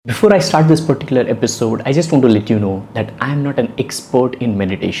Before I start this particular episode, I just want to let you know that I am not an expert in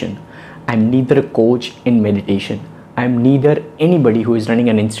meditation. I'm neither a coach in meditation. I'm neither anybody who is running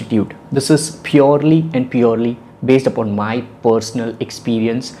an institute. This is purely based upon my personal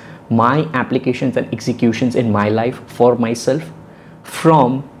experience, my applications and executions in my life for myself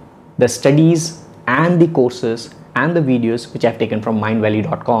from the studies and the courses and the videos which I've taken from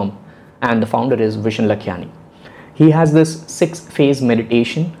mindvalley.com, and the founder is Vishen Lakhiani. He has this 6-phase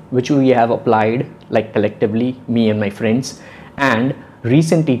meditation which we have applied like collectively, me and my friends, and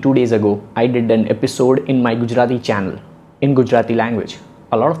recently 2 days ago I did an episode in my Gujarati channel in Gujarati language.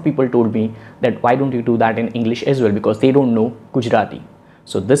 A lot of people told me that why don't you do that in English as well, because they don't know Gujarati.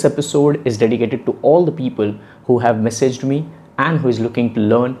 So this episode is dedicated to all the people who have messaged me and who is looking to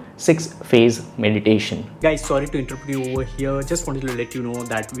learn 6-phase meditation. Guys, sorry to interrupt you over here. Just wanted to let you know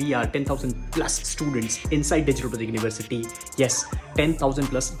that we are 10,000 plus students inside Digital Pratik University. Yes, 10,000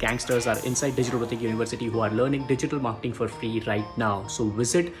 plus gangsters are inside Digital Pratik University who are learning digital marketing for free right now. So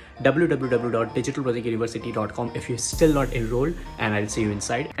visit www.digitalpratikuniversity.com if you're still not enrolled, and I'll see you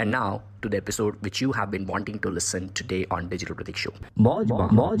inside. And now to the episode which you have been wanting to listen today on Digital Pratik Show.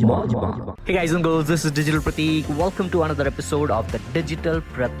 Hey guys and girls, this is Digital Pratik. Welcome to another episode of the Digital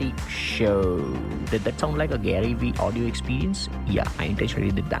Pratik Show. Did that sound like a Gary Vee audio experience? Yeah, I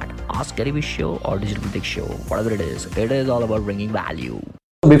intentionally did that. Ask Gary Vee Show or Digital Pratik Show, whatever it is all about bringing value.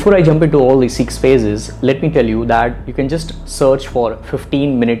 Before I jump into all these 6 phases, let me tell you that you can just search for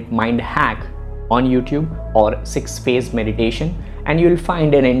 15-minute mind hack on YouTube or 6-phase meditation, and you'll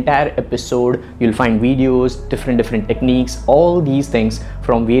find an entire episode. You'll find videos, different techniques, all these things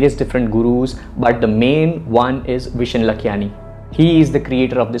from various different gurus, but the main one is Vishen Lakhiani. He is the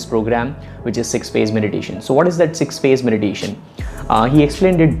creator of this program, which is 6-phase meditation. So what is that 6-phase meditation? He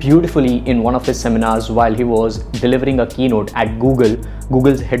explained it beautifully in one of his seminars while he was delivering a keynote at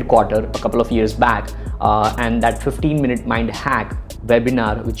Google's headquarters a couple of years back, and that 15-minute mind hack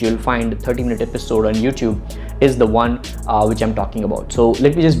webinar, which you'll find 30-minute episode on YouTube, is the one which I'm talking about. So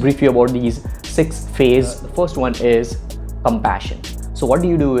let me just brief you about these 6 phases. The first one is compassion. So what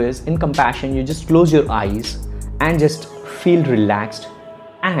you do is, in compassion, you just close your eyes and just feel relaxed,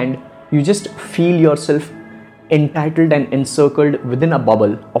 and you just feel yourself entitled and encircled within a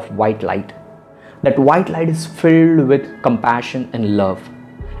bubble of white light. That white light is filled with compassion and love,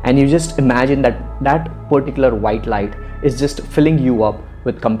 and you just imagine that that particular white light is just filling you up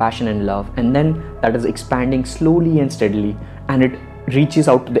with compassion and love, and then that is expanding slowly and steadily, and it reaches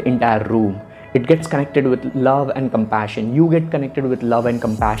out to the entire room. It gets connected with love and compassion. You get connected with love and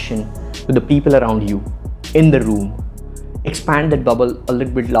compassion with the people around you in the room. Expand that bubble a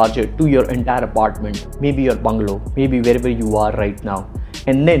little bit larger to your entire apartment, maybe your bungalow, maybe wherever you are right now,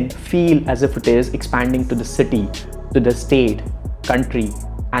 and then feel as if it is expanding to the city, to the state, country,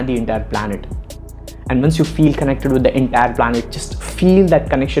 and the entire planet. And once you feel connected with the entire planet, just feel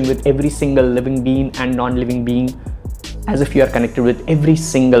that connection with every single living being and non-living being, as if you are connected with every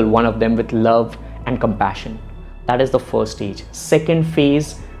single one of them with love and compassion. That is the first stage. Second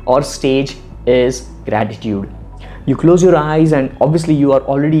phase or stage is gratitude. You close your eyes, and obviously you are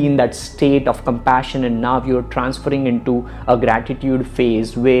already in that state of compassion, and now you're transferring into a gratitude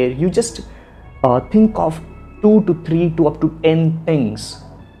phase where you just think of 2 to 3 to up to 10 things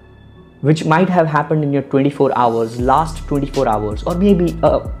which might have happened in your 24 hours, last 24 hours, or maybe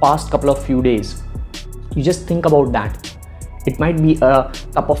past couple of few days. You just think about that. It might be a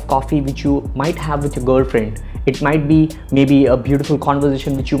cup of coffee which you might have with your girlfriend. It might be maybe a beautiful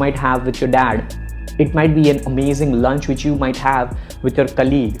conversation which you might have with your dad. It might be an amazing lunch which you might have with your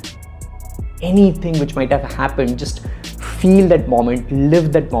colleague. Anything which might have happened, just feel that moment,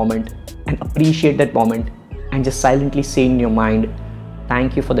 live that moment, and appreciate that moment, and just silently say in your mind,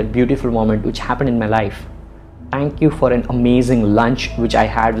 thank you for that beautiful moment which happened in my life. Thank you for an amazing lunch which I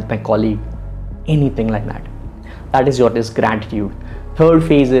had with my colleague. Anything like that. That is what is gratitude. Third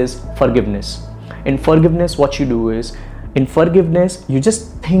phase is forgiveness. In forgiveness, what you do is, in forgiveness, you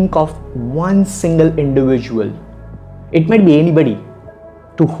just think of one single individual. It might be anybody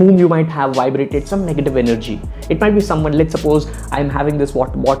to whom you might have vibrated some negative energy. It might be someone. Let's suppose I'm having this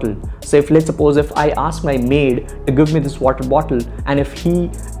water bottle. So let's suppose if I ask my maid to give me this water bottle, and if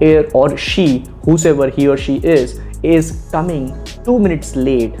he or she, whosoever he or she is coming 2 minutes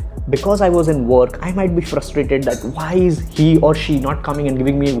late because I was in work, I might be frustrated that why is he or she not coming and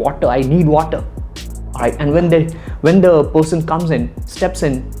giving me water? I need water. Alright, and when the person comes in, steps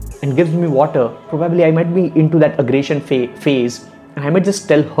in and gives me water, probably I might be into that aggression phase, and I might just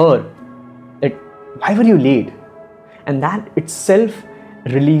tell her that why were you late? And that itself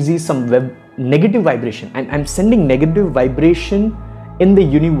releases some negative vibration. I'm sending negative vibration in the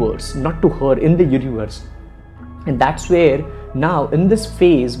universe, not to her, in the universe. And that's where now in this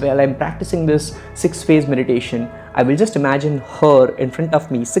phase where I'm practicing this 6-phase meditation, I will just imagine her in front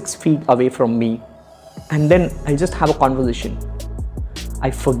of me, 6 feet away from me, and then I just have a conversation. I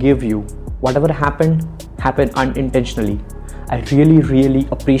forgive you. Whatever happened unintentionally. I really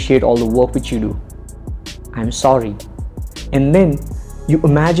appreciate all the work which you do. I'm sorry. And then you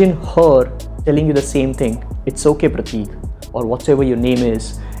imagine her telling you the same thing. It's okay, Prateek, or whatsoever your name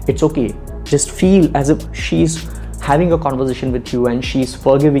is. It's okay. Just feel as if she's having a conversation with you and she's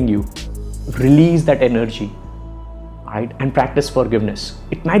forgiving you. Release that energy, right? And practice forgiveness.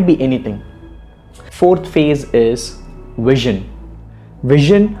 It might be anything. 4th phase is vision.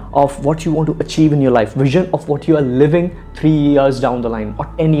 Vision of what you want to achieve in your life. Vision of what you are living 3 years down the line, or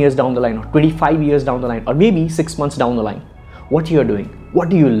 10 years down the line, or 25 years down the line, or maybe 6 months down the line. What you are doing. What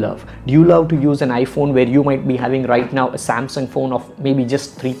do you love? Do you love to use an iPhone where you might be having right now a Samsung phone of maybe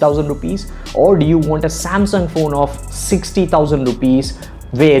just 3,000 rupees? Or do you want a Samsung phone of 60,000 rupees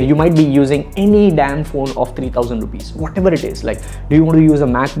where you might be using any damn phone of 3,000 rupees? Whatever it is. Like, do you want to use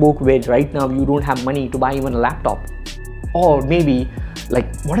a MacBook where right now you don't have money to buy even a laptop? Or maybe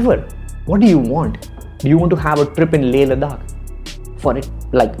like whatever. What do you want? Do you want to have a trip in Leh Ladakh for it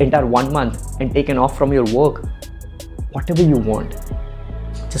like entire 1 month and taken off from your work? Whatever you want.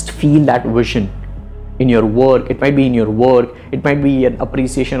 Just feel that vision in your work. It might be in your work. It might be an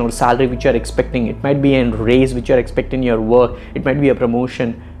appreciation or salary which you're expecting. It might be a raise which you're expecting in your work. It might be a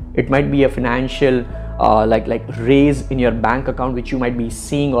promotion. It might be a financial like raise in your bank account which you might be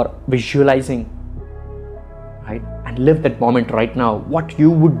seeing or visualizing, right? And live that moment right now. What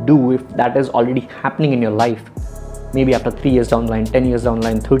you would do if that is already happening in your life. Maybe after 3 years down the line, 10 years down the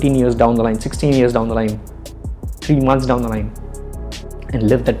line, 13 years down the line, 16 years down the line, 3 months down the line, and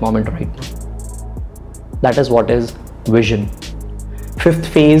live that moment right now. That is what is vision. 5th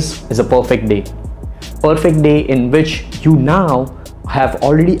phase is a perfect day. Perfect day in which you now have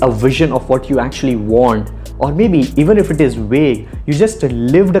already a vision of what you actually want, or maybe even if it is vague, you just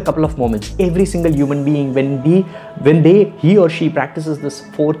lived a couple of moments. Every single human being, when he or she practices this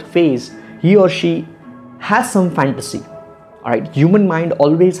 4th phase, he or she has some fantasy. All right, human mind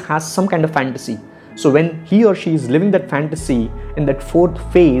always has some kind of fantasy. So when he or she is living that fantasy in that 4th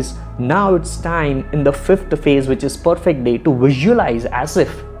phase, now it's time in the 5th phase, which is perfect day, to visualize as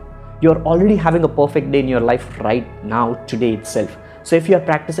if you're already having a perfect day in your life right now, today itself. So if you're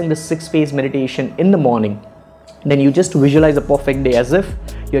practicing the 6-phase meditation in the morning, then you just visualize a perfect day as if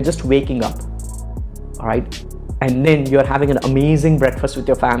you're just waking up, all right? And then you're having an amazing breakfast with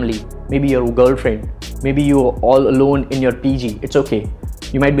your family, maybe your girlfriend, maybe you're all alone in your PG, it's okay.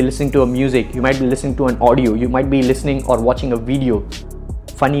 You might be listening to a music, you might be listening to an audio, you might be listening or watching a video,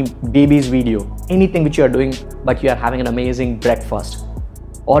 funny babies video, anything which you are doing, but you are having an amazing breakfast.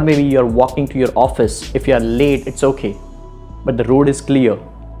 Or maybe you're walking to your office. If you are late, it's okay, but the road is clear.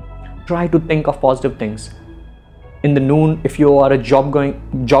 Try to think of positive things. In the noon, if you are a job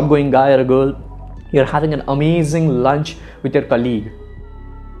going guy or a girl, you're having an amazing lunch with your colleague.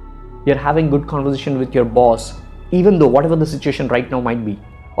 You're having good conversation with your boss, even though whatever the situation right now might be.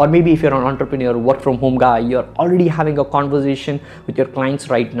 Or maybe if you're an entrepreneur, work from home guy, you're already having a conversation with your clients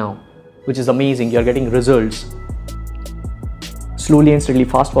right now, which is amazing. You're getting results. Slowly and steadily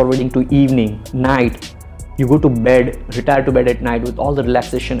fast forwarding to evening, night, you go to bed, retire to bed at night with all the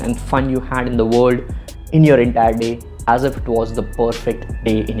relaxation and fun you had in the world in your entire day, as if it was the perfect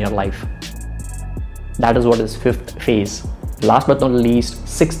day in your life. That is what is 5th phase. Last but not least,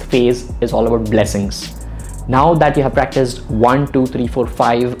 6th phase is all about blessings. Now that you have practiced 1, 2, 3, 4,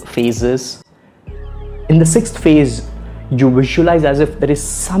 5 phases, in the 6th phase, you visualize as if there is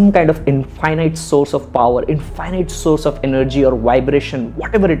some kind of infinite source of power, infinite source of energy or vibration,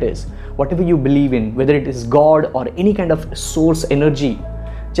 whatever it is, whatever you believe in, whether it is God or any kind of source energy,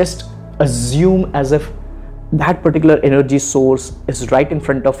 just assume as if that particular energy source is right in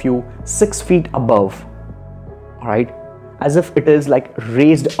front of you, 6 feet above, all right? As if it is like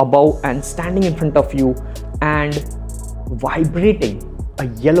raised above and standing in front of you and vibrating a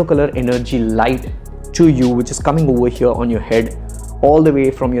yellow color energy light to you, which is coming over here on your head, all the way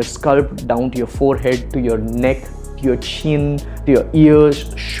from your scalp down to your forehead, to your neck, to your chin, to your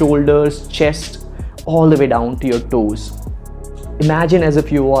ears, shoulders, chest, all the way down to your toes. Imagine as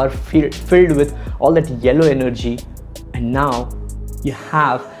if you are filled with all that yellow energy, and now you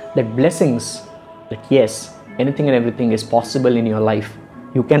have that blessings that yes, anything and everything is possible in your life.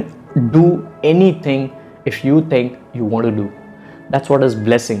 You can do anything if you think you want to do. That's what is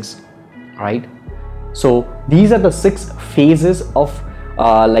blessings, right? So these are the 6 phases of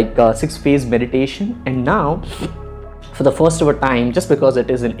 6-phase meditation. And now for the first ever time, just because it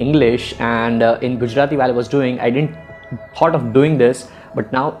is in English, and in Gujarati while I was doing, I didn't thought of doing this,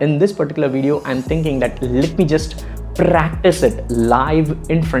 but now in this particular video I'm thinking that let me just practice it live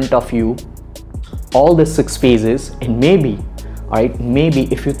in front of you, all the 6 phases, and maybe, all right,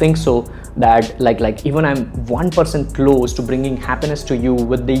 maybe if you think so that like even I'm 1% close to bringing happiness to you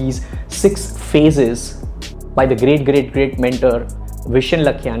with these 6 phases by the great mentor Vishen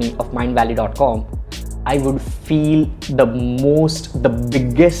Lakhiani of mindvalley.com, I would feel the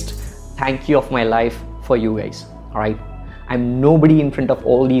biggest thank you of my life for you guys. All right, I'm nobody in front of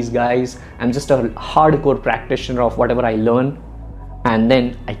all these guys. I'm just a hardcore practitioner of whatever I learn, and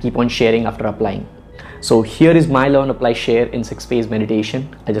then I keep on sharing after applying. So here is my learn, apply, share in 6 phase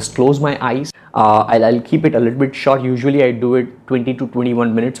meditation. I just close my eyes. I'll keep it a little bit short. Usually I do it 20 to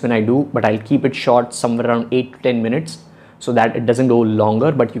 21 minutes when I do, but I'll keep it short, somewhere around 8 to 10 minutes, so that it doesn't go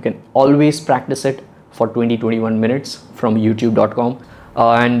longer. But you can always practice it for 20-21 minutes from youtube.com.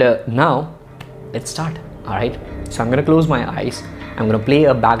 Now let's start. All right, so I'm gonna close my eyes. I'm gonna play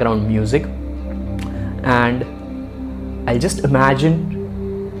a background music, and I'll just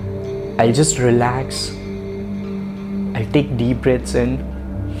imagine, I'll just relax. I'll take deep breaths in.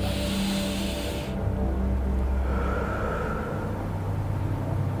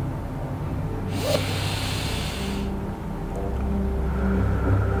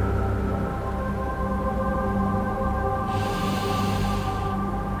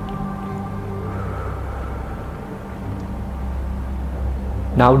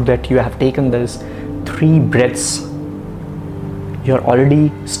 Now that you have taken this 3 breaths, you're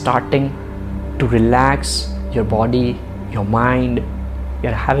already starting to relax your body, your mind.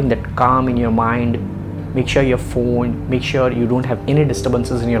 You're having that calm in your mind. Make sure your phone, make sure you don't have any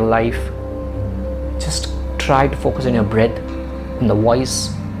disturbances in your life. Just try to focus on your breath and the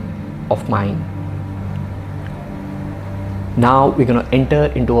voice of mine. Now we're going to enter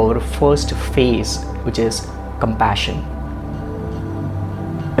into our first phase, which is compassion.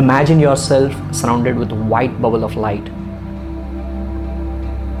 Imagine yourself surrounded with a white bubble of light.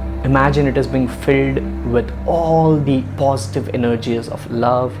 Imagine it is being filled with all the positive energies of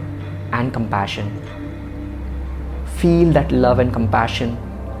love and compassion. Feel that love and compassion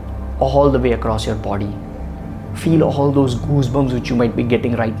all the way across your body. Feel all those goosebumps which you might be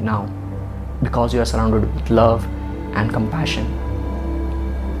getting right now because you are surrounded with love and compassion.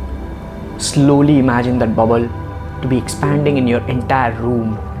 Slowly imagine that bubble to be expanding in your entire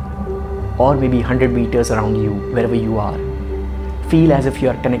room, or maybe 100 meters around you, wherever you are. Feel as if you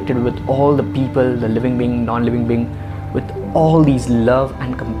are connected with all the people, the living being, non-living being, with all these love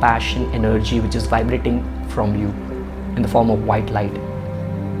and compassion energy which is vibrating from you in the form of white light.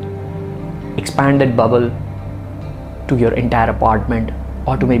 Expand that bubble to your entire apartment,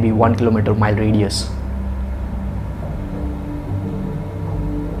 or to maybe 1 kilometer mile radius.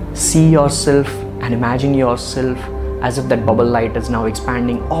 See yourself and imagine yourself as if that bubble light is now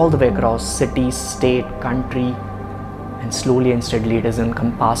expanding all the way across city, state, country, and slowly and steadily it is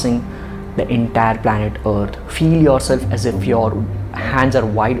encompassing the entire planet Earth. Feel yourself as if your hands are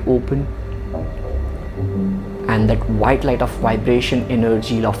wide open, and that white light of vibration,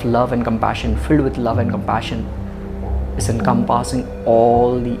 energy of love and compassion, filled with love and compassion, is encompassing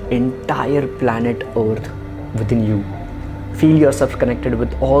all the entire planet Earth within you. Feel yourself connected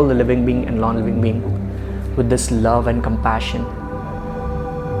with all the living being and non-living being with this love and compassion.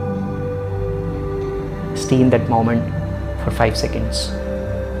 Stay in that moment for 5 seconds.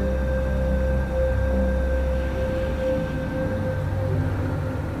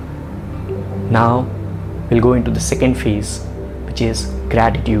 Now we'll go into the second phase, which is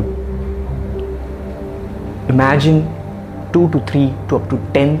gratitude. Imagine 2 to 3 to up to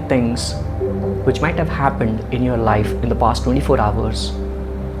 10 things which might have happened in your life in the past 24 hours.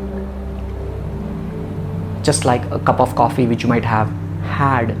 Just like a cup of coffee which you might have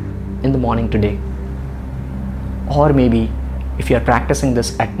had in the morning today. Or maybe if you are practicing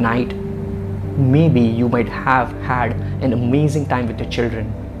this at night, maybe you might have had an amazing time with your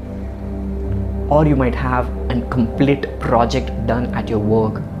children. Or you might have a complete project done at your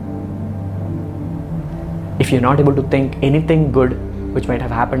work. If you're not able to think anything good which might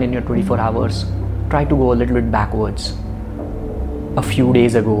have happened in your 24 hours, try to go a little bit backwards. A few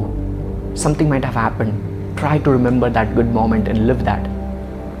days ago, something might have happened. Try to remember that good moment and live that.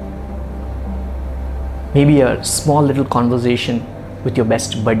 Maybe a small little conversation with your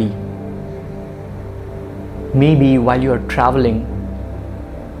best buddy. Maybe while you are traveling,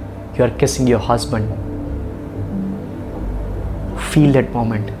 you are kissing your husband. Feel that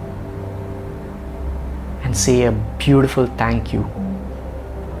moment and say a beautiful thank you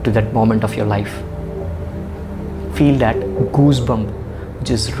to that moment of your life. Feel that goosebump which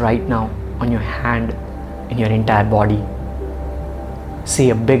is right now on your hand, in your entire body. Say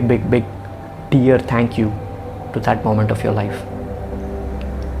a big, big, big dear thank you to that moment of your life.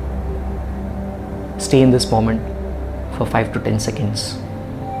 Stay in this moment for 5 to 10 seconds.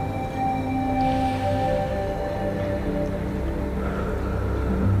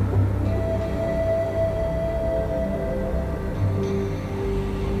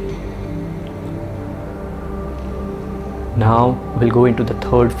 Now we'll go into the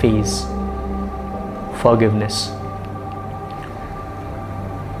third phase, forgiveness.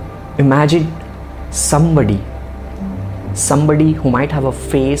 Imagine somebody who might have a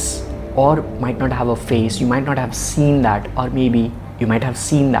face or might not have a face. You might not have seen that, or maybe you might have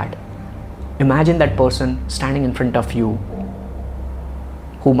seen that. Imagine that person standing in front of you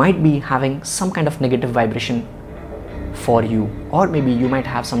who might be having some kind of negative vibration for you, or maybe you might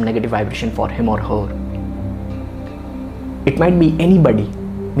have some negative vibration for him or her. It might be anybody.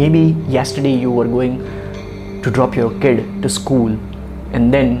 Maybe yesterday you were going to drop your kid to school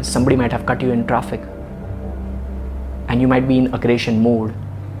and then somebody might have cut you in traffic and you might be in aggression mode.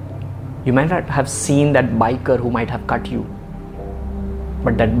 You might not have seen that biker who might have cut you,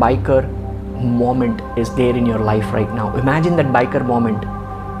 but that biker moment is there in your life right now. Imagine that biker moment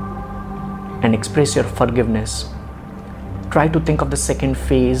and express your forgiveness. Try to think of the second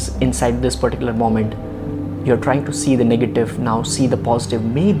phase inside this particular moment. You're trying to see the negative, now see the positive.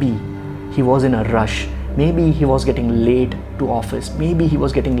 Maybe he was in a rush. Maybe he was getting late to office. Maybe he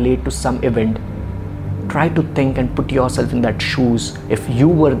was getting late to some event. Try to think and put yourself in that shoes. If you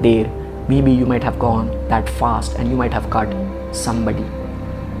were there, maybe you might have gone that fast and you might have cut somebody.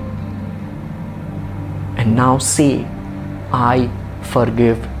 And now say, I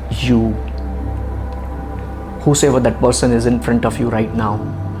forgive you. Whosoever that person is in front of you right now,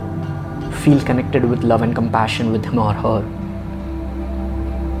 feel connected with love and compassion with him or her.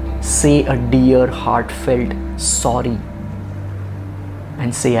 Say a dear, heartfelt sorry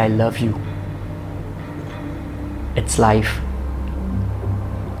and say, I love you. It's life.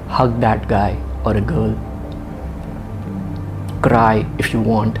 Hug that guy or a girl. Cry if you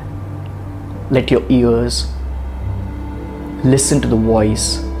want. Let your ears listen to the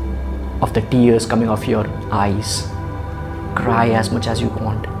voice of the tears coming off your eyes. Cry as much as you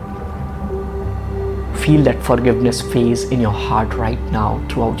want. Feel that forgiveness phase in your heart right now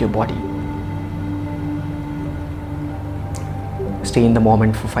throughout your body. Stay in the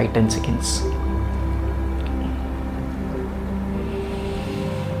moment for 5-10 seconds.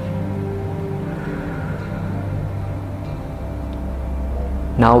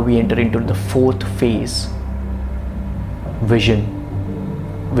 Now we enter into the fourth phase, vision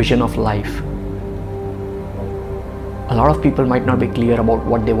of life. A lot of people might not be clear about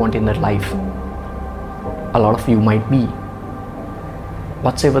what they want in their life. A lot of you might be.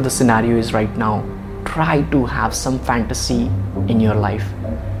 Whatsoever the scenario is right now, try to have some fantasy in your life.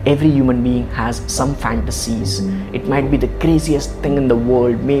 Every human being has some fantasies. It might be the craziest thing in the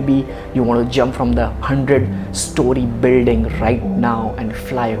world. Maybe you want to jump from the 100-story building right now and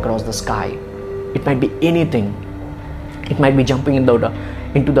fly across the sky. It might be anything. It might be jumping into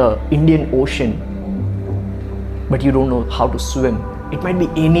the Indian Ocean, but you don't know how to swim. It might be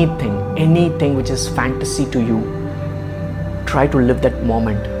anything which is fantasy to you. Try to live that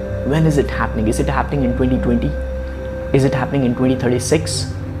moment. When is it happening? Is it happening in 2020? Is it happening in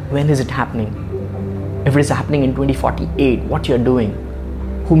 2036? When is it happening? If it is happening in 2048, what you're doing?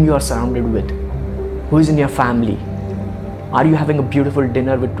 Whom you are surrounded with? Who is in your family? Are you having a beautiful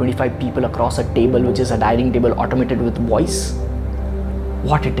dinner with 25 people across a table, which is a dining table automated with voice?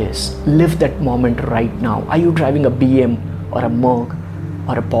 What it is, live that moment right now. Are you driving a BM or a Merc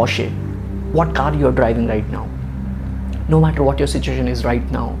or a Porsche? What car you are driving right now? No matter what your situation is right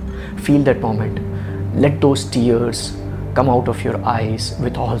now, feel that moment. Let those tears come out of your eyes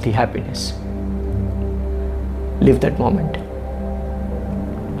with all the happiness. Live that moment.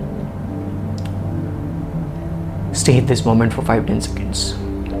 Stay in this moment for 5-10 seconds.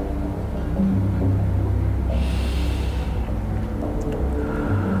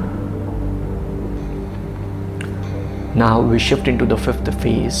 Now we shift into the fifth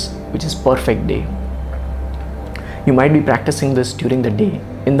phase, which is perfect day. You might be practicing this during the day,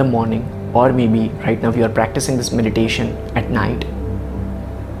 in the morning, or maybe right now you are practicing this meditation at night.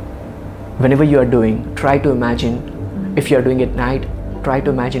 Whenever you are doing, try to imagine, if you are doing it at night, try to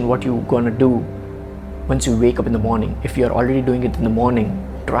imagine what you're gonna do once you wake up in the morning. If you are already doing it in the morning,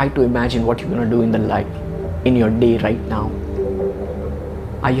 try to imagine what you're gonna do in the life, in your day right now.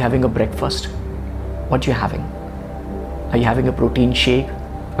 Are you having a breakfast? What you having? Are you having a protein shake,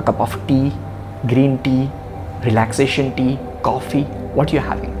 a cup of tea, green tea, relaxation tea, coffee, what you're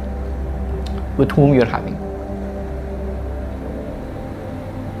having, with whom you're having.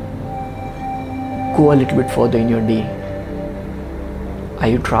 Go a little bit further in your day. Are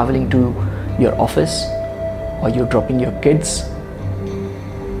you traveling to your office, or you're dropping your kids?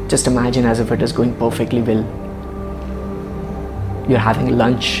 Just imagine as if it is going perfectly well. You're having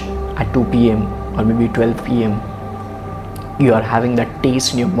lunch at 2 p.m. or maybe 12 p.m. You are having that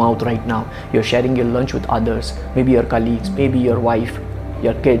taste in your mouth right now. You're sharing your lunch with others, maybe your colleagues, maybe your wife,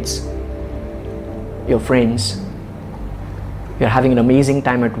 your kids, your friends. You're having an amazing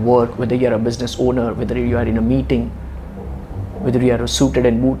time at work, whether you're a business owner, whether you are in a meeting, whether you are suited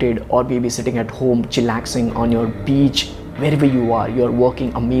and booted, or maybe sitting at home, chillaxing on your beach, wherever you are, you're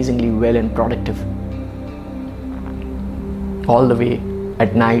working amazingly well and productive. All the way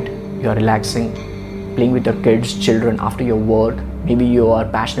at night, you're relaxing, playing with your kids, children after your work. Maybe you are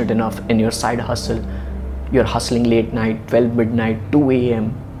passionate enough in your side hustle. You're hustling late night, 12 midnight, 2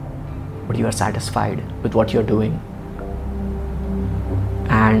 a.m. But you are satisfied with what you're doing.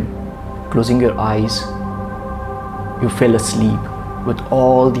 And closing your eyes, you fell asleep with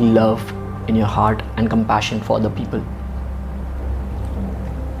all the love in your heart and compassion for other people.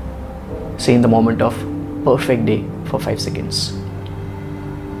 Say in the moment of perfect day for 5 seconds.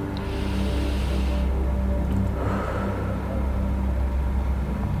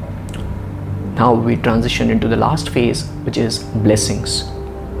 Now we transition into the last phase, which is blessings.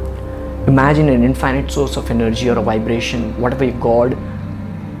 Imagine an infinite source of energy or a vibration, whatever your God,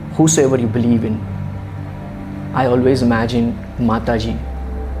 whosoever you believe in. I always imagine Mataji.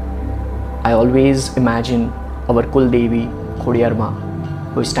 I always imagine our Kul Devi, Khodiyar Ma,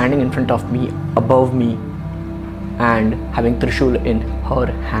 who is standing in front of me, above me, and having Trishul in her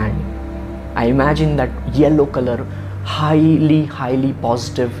hand. I imagine that yellow color, highly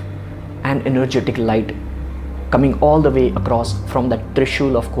positive and energetic light coming all the way across from that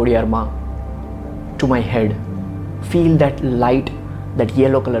Trishul of Khodiyar Ma to my head. Feel that light, that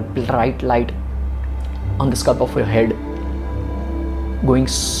yellow color, bright light on the scalp of your head, going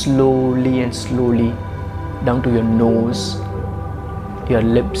slowly and slowly down to your nose, your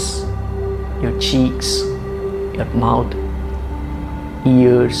lips, your cheeks, your mouth,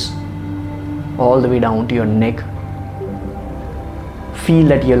 ears, all the way down to your neck. Feel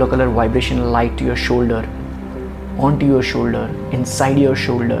that yellow color vibration light to your shoulder, onto your shoulder, inside your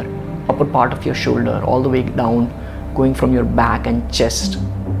shoulder, upper part of your shoulder, all the way down, going from your back and chest,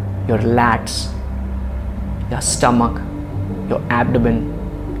 your lats, your stomach, your abdomen,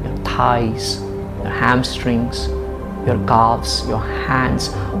 your thighs, your hamstrings, your calves, your hands,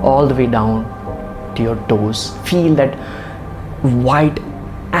 all the way down to your toes. Feel that white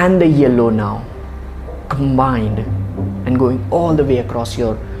and the yellow now combined and going all the way across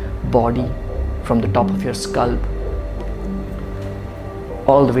your body, from the top of your scalp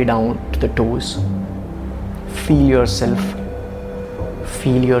all the way down to the toes. Feel yourself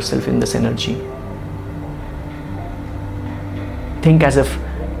in this energy. Think as if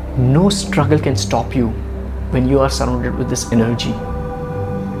no struggle can stop you when you are surrounded with this energy.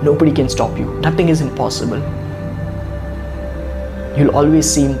 Nobody can stop you. Nothing is impossible. You'll always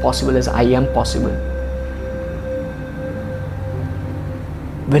see impossible as I am possible.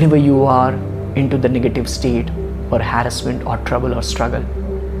 Whenever you are into the negative state or harassment or trouble or struggle,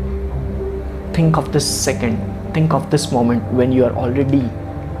 think of this second, think of this moment when you are already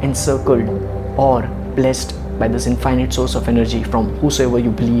encircled or blessed by this infinite source of energy from whosoever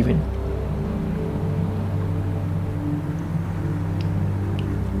you believe in.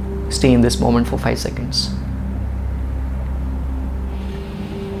 Stay in this moment for 5 seconds.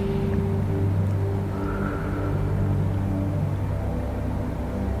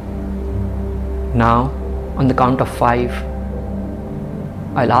 Now, on the count of 5,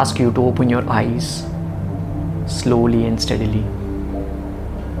 I'll ask you to open your eyes slowly and steadily.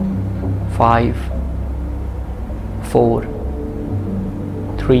 5, 4,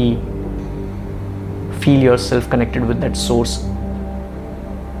 3, feel yourself connected with that source.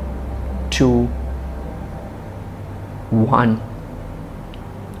 2, 1,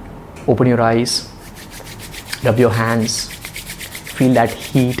 open your eyes, rub your hands, feel that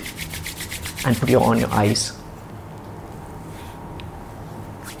heat and put it on your eyes.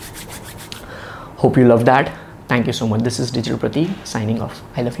 Hope you love that. Thank you so much. This is Digital Pratik signing off.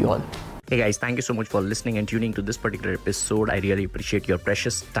 I love you all. Hey guys, thank you so much for listening and tuning to this particular episode. I really appreciate your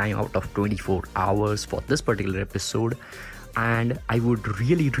precious time out of 24 hours for this particular episode. And I would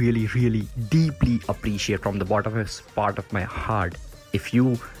really deeply appreciate from the bottomest part of my heart if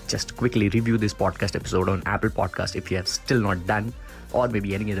you just quickly review this podcast episode on Apple Podcast if you have still not done, or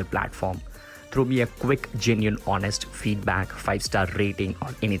maybe any other platform. throw me a quick, genuine, honest feedback, 5-star rating or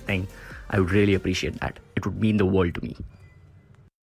anything. I would really appreciate that. It would mean the world to me.